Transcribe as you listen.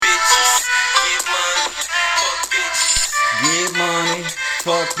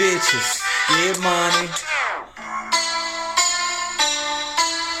bitches, get money.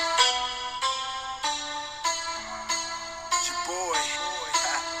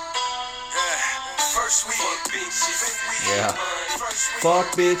 Yeah. Fuck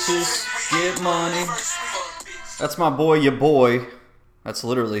bitches, get money. That's my boy, ya boy. That's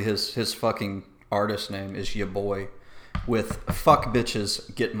literally his fucking artist name is ya boy. With fuck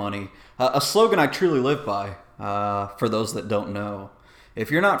bitches, get money. A slogan I truly live by, for those that don't know.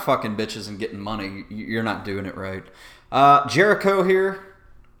 If you're not fucking bitches and getting money, you're not doing it right. Jericho here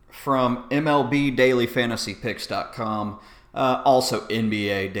from MLBDailyFantasyPicks.com. Also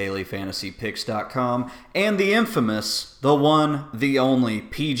NBADailyFantasyPicks.com. And the infamous, the one, the only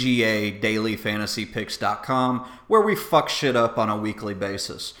PGADailyFantasyPicks.com, where we fuck shit up on a weekly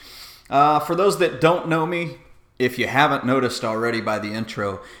basis. For those that don't know me, if you haven't noticed already by the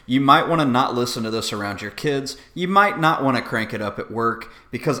intro, you might want to not listen to this around your kids. You might not want to crank it up at work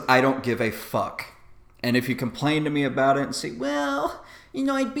because I don't give a fuck. And if you complain to me about it and say, well, you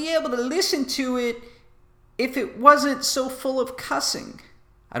know, I'd be able to listen to it if it wasn't so full of cussing.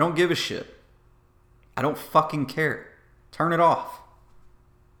 I don't give a shit. I don't fucking care. Turn it off.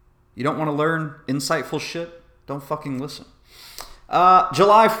 You don't want to learn insightful shit? Don't fucking listen.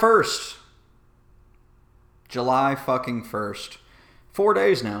 July 1st. July fucking 1st. 4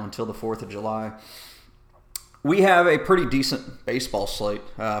 days now until the 4th of July. We have a pretty decent baseball slate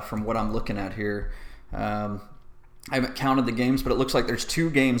from what I'm looking at here. I haven't counted the games, but it looks like there's 2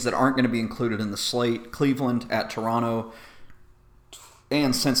 games that aren't going to be included in the slate. Cleveland at Toronto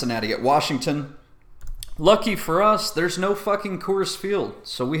and Cincinnati at Washington. Lucky for us, there's no fucking Coors Field,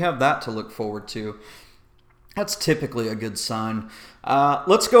 so we have that to look forward to. That's typically a good sign.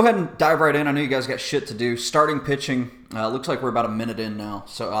 Let's go ahead and dive right in. I know you guys got shit to do. Starting pitching. Looks like we're about a minute in now,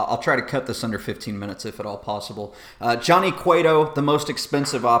 so I'll try to cut this under 15 minutes if at all possible. Johnny Cueto, the most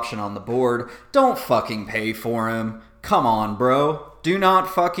expensive option on the board. Don't fucking pay for him. Come on, bro. Do not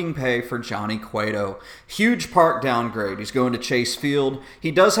fucking pay for Johnny Cueto. Huge park downgrade. He's going to Chase Field.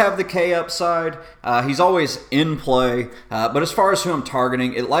 He does have the K upside. He's always in play. But as far as who I'm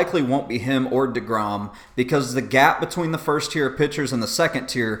targeting, it likely won't be him or DeGrom because the gap between the first tier of pitchers and the second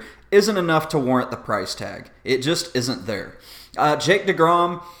tier isn't enough to warrant the price tag. It just isn't there. Jake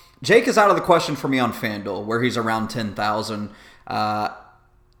DeGrom. Jake is out of the question for me on FanDuel, where he's around 10,000.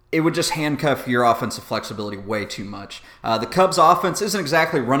 It would just handcuff your offensive flexibility way too much. The Cubs' offense isn't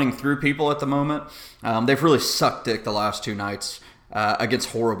exactly running through people at the moment. They've really sucked dick the last 2 nights against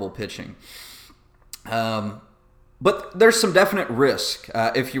horrible pitching. But there's some definite risk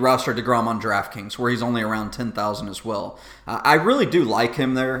if you roster DeGrom on DraftKings, where he's only around 10,000 as well. I really do like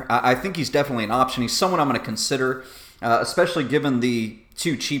him there. I think he's definitely an option. He's someone I'm going to consider, especially given the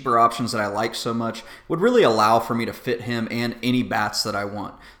 2 cheaper options that I like so much. Would really allow for me to fit him and any bats that I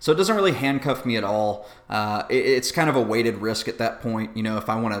want. So it doesn't really handcuff me at all. It's kind of a weighted risk at that point. You know, if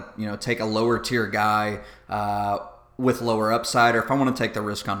I want to, take a lower tier guy with lower upside, or if I want to take the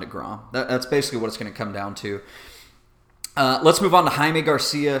risk on DeGrom. That's basically what it's going to come down to. Let's move on to Jaime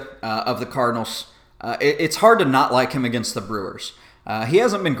Garcia of the Cardinals. It's hard to not like him against the Brewers. He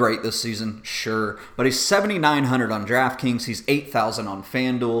hasn't been great this season, sure, but he's 7,900 on DraftKings. He's 8,000 on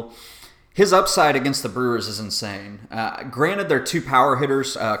FanDuel. His upside against the Brewers is insane. Granted, they're 2 power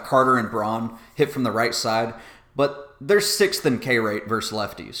hitters, Carter and Braun, hit from the right side, but they're 6th in K rate versus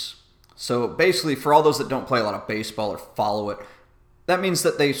lefties. So basically, for all those that don't play a lot of baseball or follow it, that means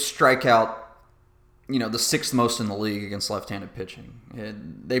that they strike out, the 6th most in the league against left-handed pitching.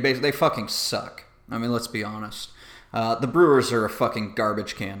 They fucking suck. I mean, let's be honest. The Brewers are a fucking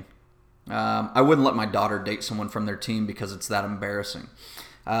garbage can. I wouldn't let my daughter date someone from their team because it's that embarrassing.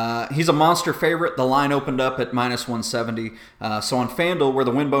 He's a monster favorite. The line opened up at minus 170. So on FanDuel, where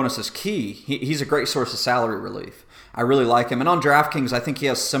the win bonus is key, he's a great source of salary relief. I really like him. And on DraftKings, I think he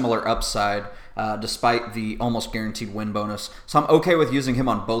has similar upside despite the almost guaranteed win bonus. So I'm okay with using him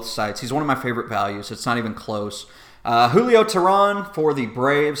on both sides. He's one of my favorite values. It's not even close. Julio Teheran for the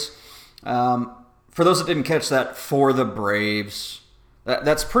Braves. For those that didn't catch that, for the Braves,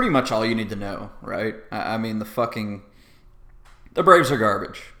 that's pretty much all you need to know, right? I mean, the Braves are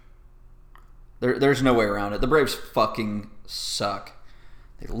garbage. There's no way around it. The Braves fucking suck.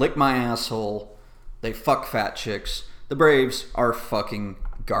 They lick my asshole. They fuck fat chicks. The Braves are fucking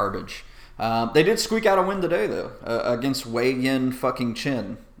garbage. They did squeak out a win today, though, against Wei Yin fucking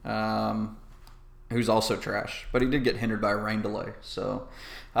Chin, who's also trash. But he did get hindered by a rain delay, so...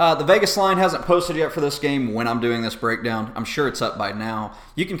 the Vegas line hasn't posted yet for this game when I'm doing this breakdown. I'm sure it's up by now.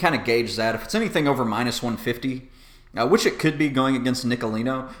 You can kind of gauge that. If it's anything over minus 150, which it could be going against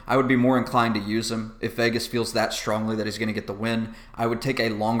Nicolino. I would be more inclined to use him if Vegas feels that strongly that he's going to get the win. I would take a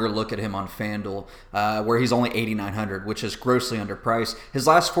longer look at him on FanDuel, where he's only 8,900, which is grossly underpriced. His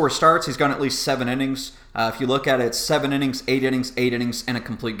last 4 starts, he's gone at least 7 innings. If you look at it, it's 7 innings, 8 innings, 8 innings, and a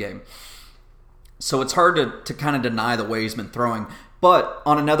complete game. So it's hard to kind of deny the way he's been throwing. But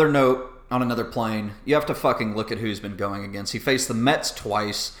on another note, on another plane, you have to fucking look at who he's been going against. He faced the Mets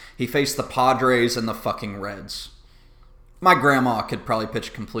twice. He faced the Padres and the fucking Reds. My grandma could probably pitch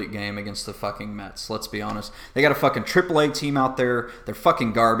a complete game against the fucking Mets, let's be honest. They got a fucking AAA team out there. They're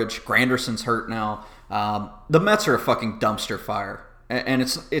fucking garbage. Granderson's hurt now. The Mets are a fucking dumpster fire. And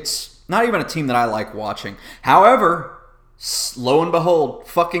it's not even a team that I like watching. However, lo and behold,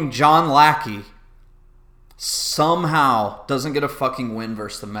 fucking John Lackey somehow doesn't get a fucking win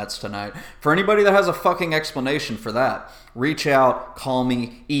versus the Mets tonight. For anybody that has a fucking explanation for that, reach out, call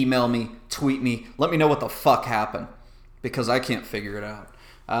me, email me, tweet me. Let me know what the fuck happened, because I can't figure it out.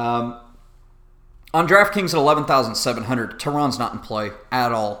 On DraftKings at 11,700, Tehran's not in play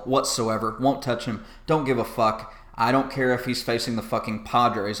at all whatsoever. Won't touch him. Don't give a fuck. I don't care if he's facing the fucking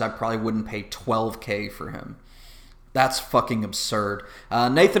Padres. I probably wouldn't pay $12K for him. That's fucking absurd.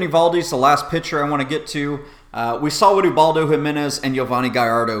 Nathan Eovaldi's the last pitcher I want to get to. We saw what Ubaldo Jimenez and Giovanni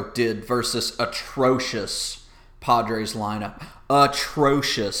Gallardo did versus atrocious Padres lineup.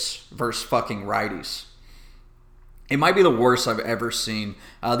 Atrocious versus fucking righties. It might be the worst I've ever seen.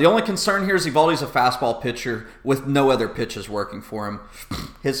 The only concern here is Eovaldi's a fastball pitcher with no other pitches working for him.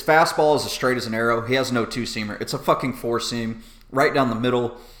 His fastball is as straight as an arrow. He has no two-seamer. It's a fucking four-seam right down the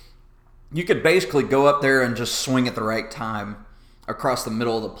middle. You could basically go up there and just swing at the right time across the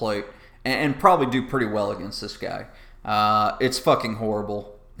middle of the plate and probably do pretty well against this guy. It's fucking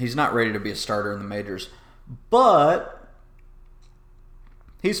horrible. He's not ready to be a starter in the majors. But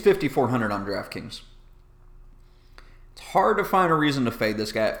he's 5,400 on DraftKings. It's hard to find a reason to fade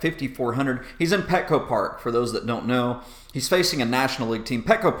this guy at 5,400. He's in Petco Park, for those that don't know. He's facing a National League team.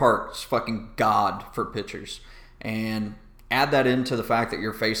 Petco Park's fucking god for pitchers. And add that into the fact that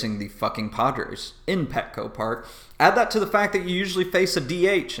you're facing the fucking Padres in Petco Park. Add that to the fact that you usually face a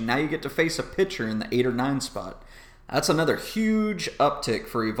DH, and now you get to face a pitcher in the 8 or 9 spot. That's another huge uptick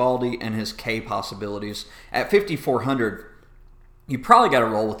for Eovaldi and his K possibilities. At 5,400, you probably got to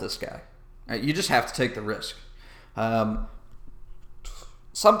roll with this guy. You just have to take the risk.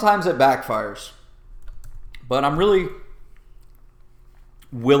 Sometimes it backfires, but I'm really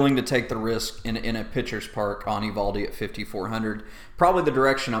willing to take the risk in a pitcher's park on Eovaldi at 5,400. Probably the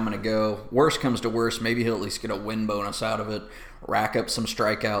direction I'm going to go. Worst comes to worst, maybe he'll at least get a win bonus out of it, rack up some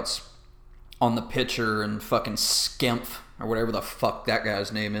strikeouts on the pitcher and fucking Skempf, or whatever the fuck that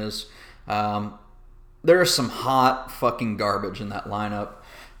guy's name is. There is some hot fucking garbage in that lineup.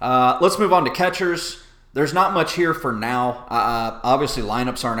 Let's move on to catchers. There's not much here for now. Obviously,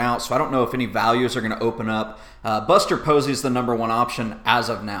 lineups aren't out, so I don't know if any values are going to open up. Buster Posey's the number one option as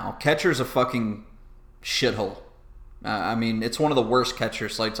of now. Catcher's a fucking shithole. I mean, it's one of the worst catcher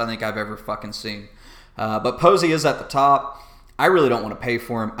slates I think I've ever fucking seen. But Posey is at the top. I really don't want to pay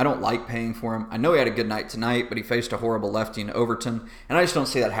for him. I don't like paying for him. I know he had a good night tonight, but he faced a horrible lefty in Overton, and I just don't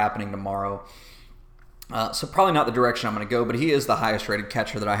see that happening tomorrow. So probably not the direction I'm going to go, but he is the highest rated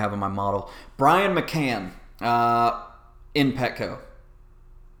catcher that I have in my model. Brian McCann in Petco.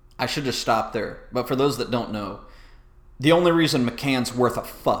 I should just stop there. But for those that don't know, the only reason McCann's worth a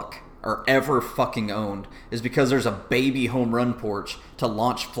fuck or ever fucking owned is because there's a baby home run porch to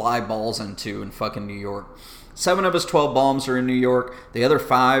launch fly balls into in fucking New York. 7 of his 12 bombs are in New York. The other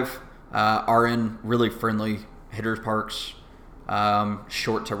 5 are in really friendly hitters parks.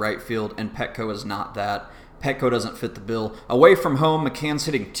 Short to right field, and Petco is not that. Petco doesn't fit the bill. Away from home, McCann's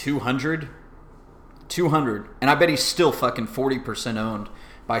hitting 200. 200. And I bet he's still fucking 40% owned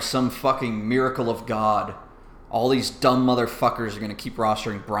by some fucking miracle of God. All these dumb motherfuckers are going to keep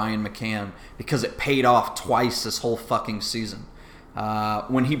rostering Brian McCann because it paid off twice this whole fucking season.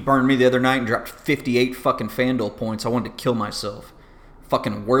 When he burned me the other night and dropped 58 fucking FanDuel points, I wanted to kill myself.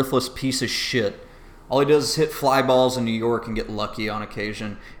 Fucking worthless piece of shit. All he does is hit fly balls in New York and get lucky on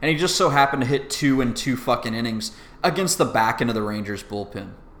occasion. And he just so happened to hit 2 in 2 fucking innings against the back end of the Rangers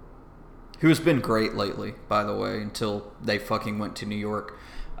bullpen. Who has been great lately, by the way, until they fucking went to New York.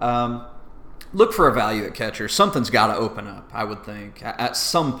 Look for a value at catcher. Something's got to open up, I would think, at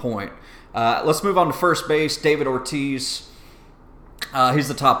some point. Let's move on to first base. David Ortiz. He's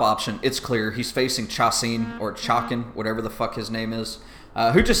the top option. It's clear. He's facing Chacin, or Chakin, whatever the fuck his name is.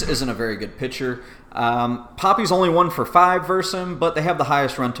 who just isn't a very good pitcher. Poppy's only 1-for-5 versus him, but they have the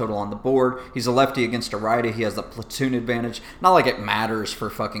highest run total on the board. He's a lefty against a righty. He has the platoon advantage. Not like it matters for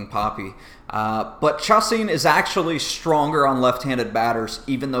fucking Poppy. But Chacin is actually stronger on left-handed batters,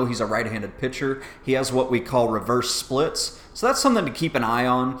 even though he's a right-handed pitcher. He has what we call reverse splits. So that's something to keep an eye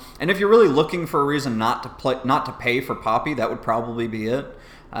on. And if you're really looking for a reason not to pay for Poppy, that would probably be it.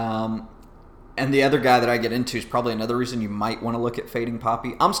 And the other guy that I get into is probably another reason you might want to look at fading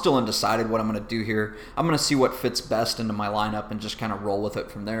Poppy. I'm still undecided what I'm going to do here. I'm going to see what fits best into my lineup and just kind of roll with it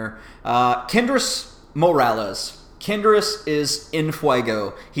from there. Kendrys Morales. Kendrys is in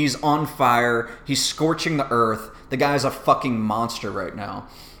fuego. He's on fire. He's scorching the earth. The guy's a fucking monster right now.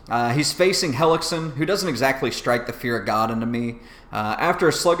 He's facing Hellickson, who doesn't exactly strike the fear of God into me. After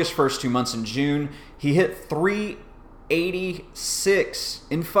a sluggish first 2 months in June, he hit 386.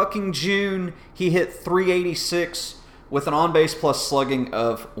 In fucking June, he hit 386 with an on-base plus slugging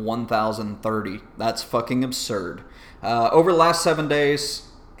of 1,030. That's fucking absurd. Over the last 7 days,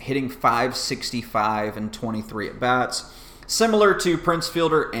 hitting 565 and 23 at-bats. Similar to Prince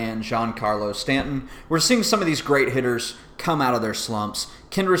Fielder and Giancarlo Stanton, we're seeing some of these great hitters come out of their slumps.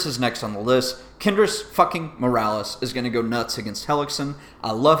 Kendrys is next on the list. Kendrys fucking Morales is going to go nuts against Hellickson.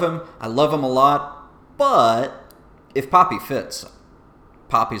 I love him. I love him a lot. But if Poppy fits,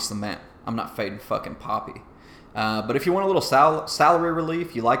 Poppy's the man. I'm not fading fucking Poppy. But if you want a little salary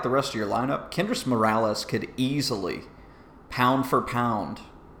relief, you like the rest of your lineup, Kendrys Morales could easily, pound for pound,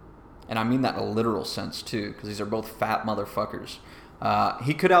 and I mean that in a literal sense too, because these are both fat motherfuckers.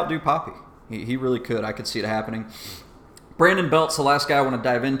 He could outdo Poppy. He really could. I could see it happening. Brandon Belt's the last guy I want to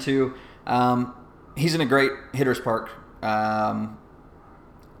dive into. He's in a great hitter's park.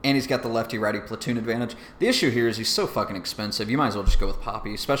 And he's got the lefty-righty platoon advantage. The issue here is he's so fucking expensive. You might as well just go with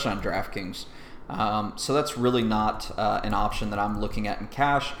Poppy, especially on DraftKings. So that's really not an option that I'm looking at in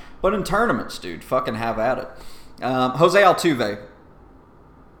cash. But in tournaments, dude, fucking have at it. Jose Altuve.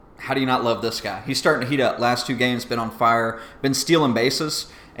 How do you not love this guy? He's starting to heat up. Last 2 games, been on fire, been stealing bases,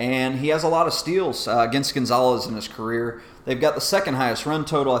 and he has a lot of steals against Gonzalez in his career. They've got the second highest run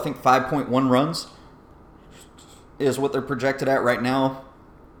total. I think 5.1 runs is what they're projected at right now.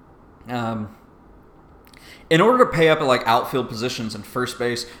 In order to pay up at like outfield positions and first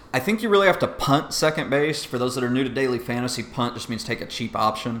base, I think you really have to punt second base. For those that are new to daily fantasy, punt just means take a cheap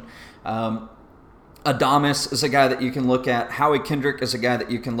option. Adames is a guy that you can look at. Howie Kendrick is a guy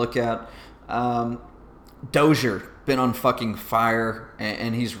that you can look at. Dozier, been on fucking fire,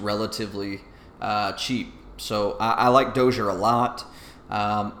 and he's relatively cheap. So I like Dozier a lot.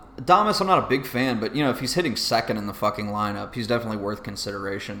 Adames, I'm not a big fan, but if he's hitting second in the fucking lineup, he's definitely worth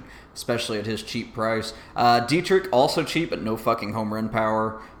consideration, especially at his cheap price. Dietrich, also cheap, but no fucking home run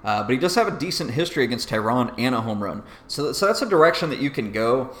power. But he does have a decent history against Tehran and a home run. So that's a direction that you can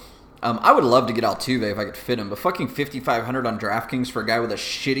go. I would love to get Altuve if I could fit him, but fucking 5,500 on DraftKings for a guy with a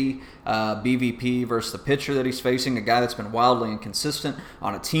shitty BVP versus the pitcher that he's facing, a guy that's been wildly inconsistent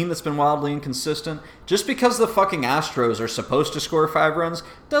on a team that's been wildly inconsistent. Just because the fucking Astros are supposed to score 5 runs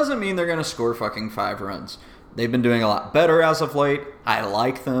doesn't mean they're going to score fucking 5 runs. They've been doing a lot better as of late. I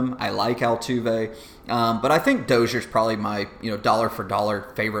like them. I like Altuve. But I think Dozier's probably my dollar for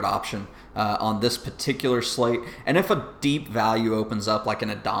dollar favorite option on this particular slate. And if a deep value opens up like an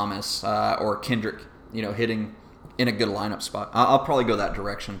Adames or Kendrick, hitting in a good lineup spot, I'll probably go that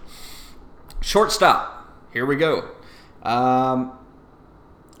direction. Shortstop. Here we go.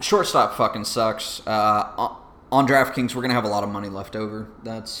 Shortstop fucking sucks. On DraftKings, we're going to have a lot of money left over.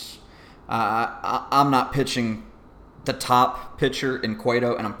 That's... I'm not pitching the top pitcher in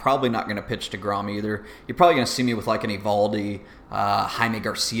Cueto, and I'm probably not going to pitch DeGrom either. You're probably going to see me with like an Evaldi, Jaime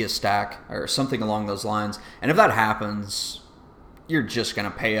Garcia stack or something along those lines. And if that happens, you're just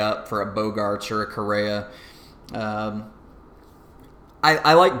going to pay up for a Bogarts or a Correa. I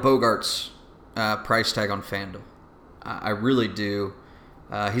like Bogarts' price tag on FanDuel. I really do.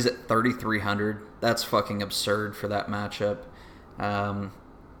 He's at 3,300. That's fucking absurd for that matchup.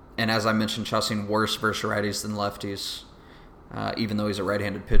 And as I mentioned, Chacin worse versus righties than lefties, even though he's a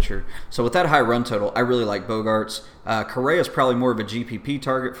right-handed pitcher. So with that high run total, I really like Bogarts. Correa is probably more of a GPP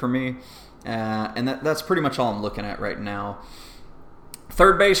target for me, and that's pretty much all I'm looking at right now.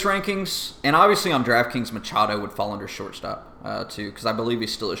 Third base rankings, and obviously on DraftKings, Machado would fall under shortstop too, because I believe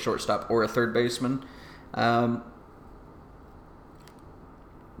he's still a shortstop or a third baseman. Third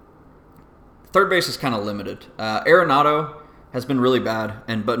base is kind of limited. Arenado has been really bad,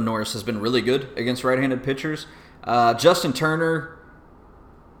 and Button Norris has been really good against right-handed pitchers. Justin Turner,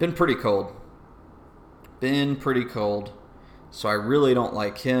 been pretty cold. So I really don't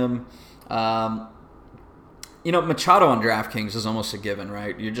like him. Machado on DraftKings is almost a given,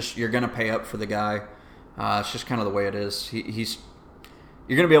 right? You're going to pay up for the guy. It's just kind of the way it is.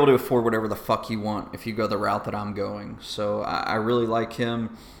 You're going to be able to afford whatever the fuck you want if you go the route that I'm going. So I really like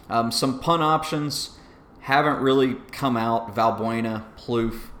him. Some punt options haven't really come out. Valbuena,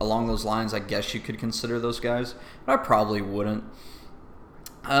 Plouffe, along those lines. I guess you could consider those guys, but I probably wouldn't.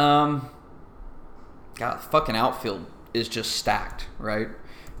 God, fucking outfield is just stacked, right?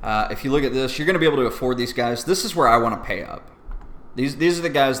 If you look at this, you're going to be able to afford these guys. This is where I want to pay up. These are the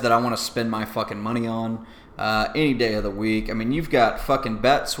guys that I want to spend my fucking money on any day of the week. I mean, you've got fucking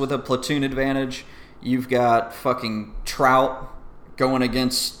Betts with a platoon advantage. You've got fucking Trout going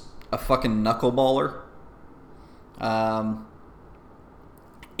against a fucking knuckleballer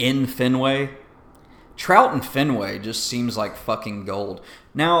in Fenway. Trout in Fenway just seems like fucking gold.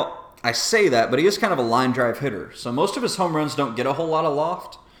 Now, I say that, but he is kind of a line drive hitter. So most of his home runs don't get a whole lot of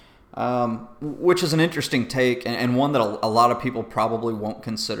loft, which is an interesting take and one that a lot of people probably won't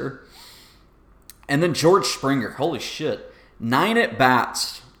consider. And then George Springer, holy shit. 9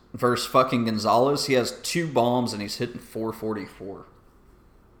 at-bats versus fucking Gonzalez. He has 2 bombs and he's hitting .444.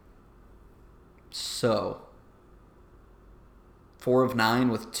 So, 4 of 9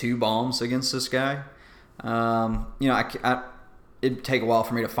 with 2 bombs against this guy. It'd take a while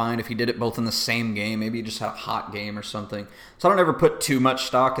for me to find if he did it both in the same game. Maybe he just had a hot game or something. So I don't ever put too much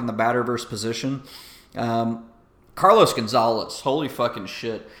stock in the batter versus position. Carlos Gonzalez, holy fucking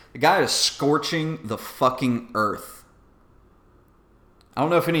shit. The guy is scorching the fucking earth. I don't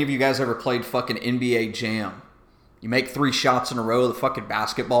know if any of you guys ever played fucking NBA Jam. You make 3 shots in a row, the fucking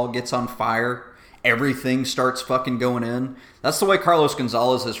basketball gets on fire. Everything starts fucking going in. That's the way Carlos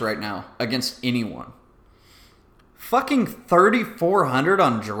Gonzalez is right now against anyone. Fucking 3,400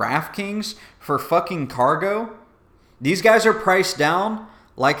 on DraftKings for fucking Cargo. These guys are priced down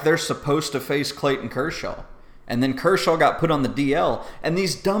like they're supposed to face Clayton Kershaw. And then Kershaw got put on the DL. And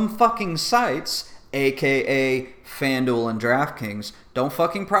these dumb fucking sites, a.k.a. FanDuel and DraftKings, don't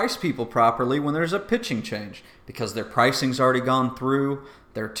fucking price people properly when there's a pitching change. Because their pricing's already gone through.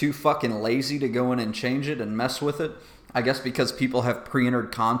 They're too fucking lazy to go in and change it and mess with it. I guess because people have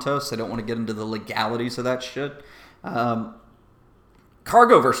pre-entered contests. They don't want to get into the legalities of that shit.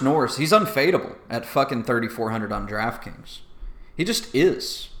 Cargo versus Norris, he's unfadable at fucking 3,400 on DraftKings. He just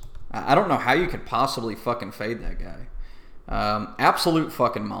is. I don't know how you could possibly fucking fade that guy. Absolute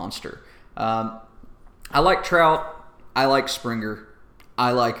fucking monster. I like Trout. I like Springer.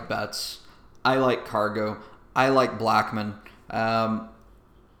 I like Betts. I like Cargo. I like Blackman. But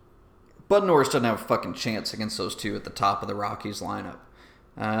Norris doesn't have a fucking chance against those two at the top of the Rockies lineup.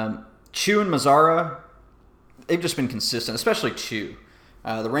 Chu and Mazzara, they've just been consistent, especially Chu.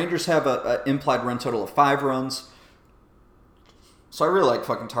 The Rangers have an implied run total of 5 runs. So I really like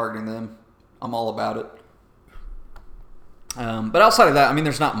fucking targeting them. I'm all about it. But outside of that, I mean,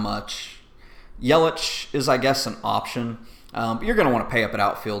 there's not much. Jaimelich is, I guess, an option. But you're going to want to pay up at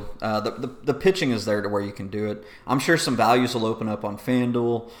outfield. The pitching is there to where you can do it. I'm sure some values will open up on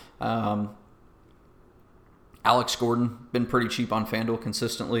FanDuel. Alex Gordon, been pretty cheap on FanDuel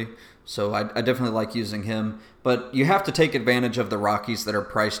consistently. So I definitely like using him. But you have to take advantage of the Rockies that are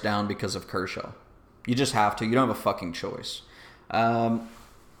priced down because of Kershaw. You just have to. You don't have a fucking choice.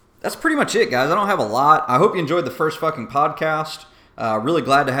 That's pretty much it, guys. I don't have a lot. I hope you enjoyed the first fucking podcast. Really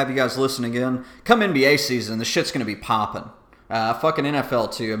glad to have you guys listen again. Come NBA season, the shit's going to be popping. Fucking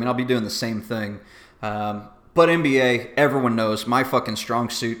NFL too. I mean, I'll be doing the same thing. But NBA, everyone knows, my fucking strong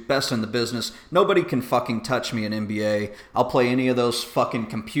suit, best in the business. Nobody can fucking touch me in NBA. I'll play any of those fucking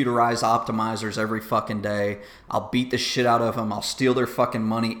computerized optimizers every fucking day. I'll beat the shit out of them. I'll steal their fucking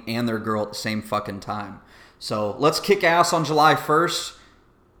money and their girl at the same fucking time. So let's kick ass on July 1st.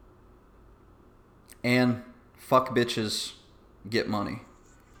 And fuck bitches, get money,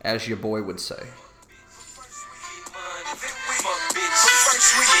 as your boy would say.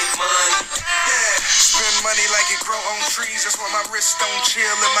 Money like it grow on trees. That's why my wrist don't chill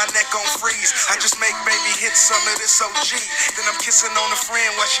and my neck on freeze. I just make baby hit some of this OG. Then I'm kissing on a friend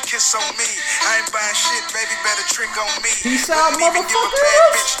while she kiss on me. I ain't buying shit, baby, better trick on me. Peace out, Wouldn't even give a bad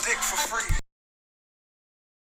bitch dick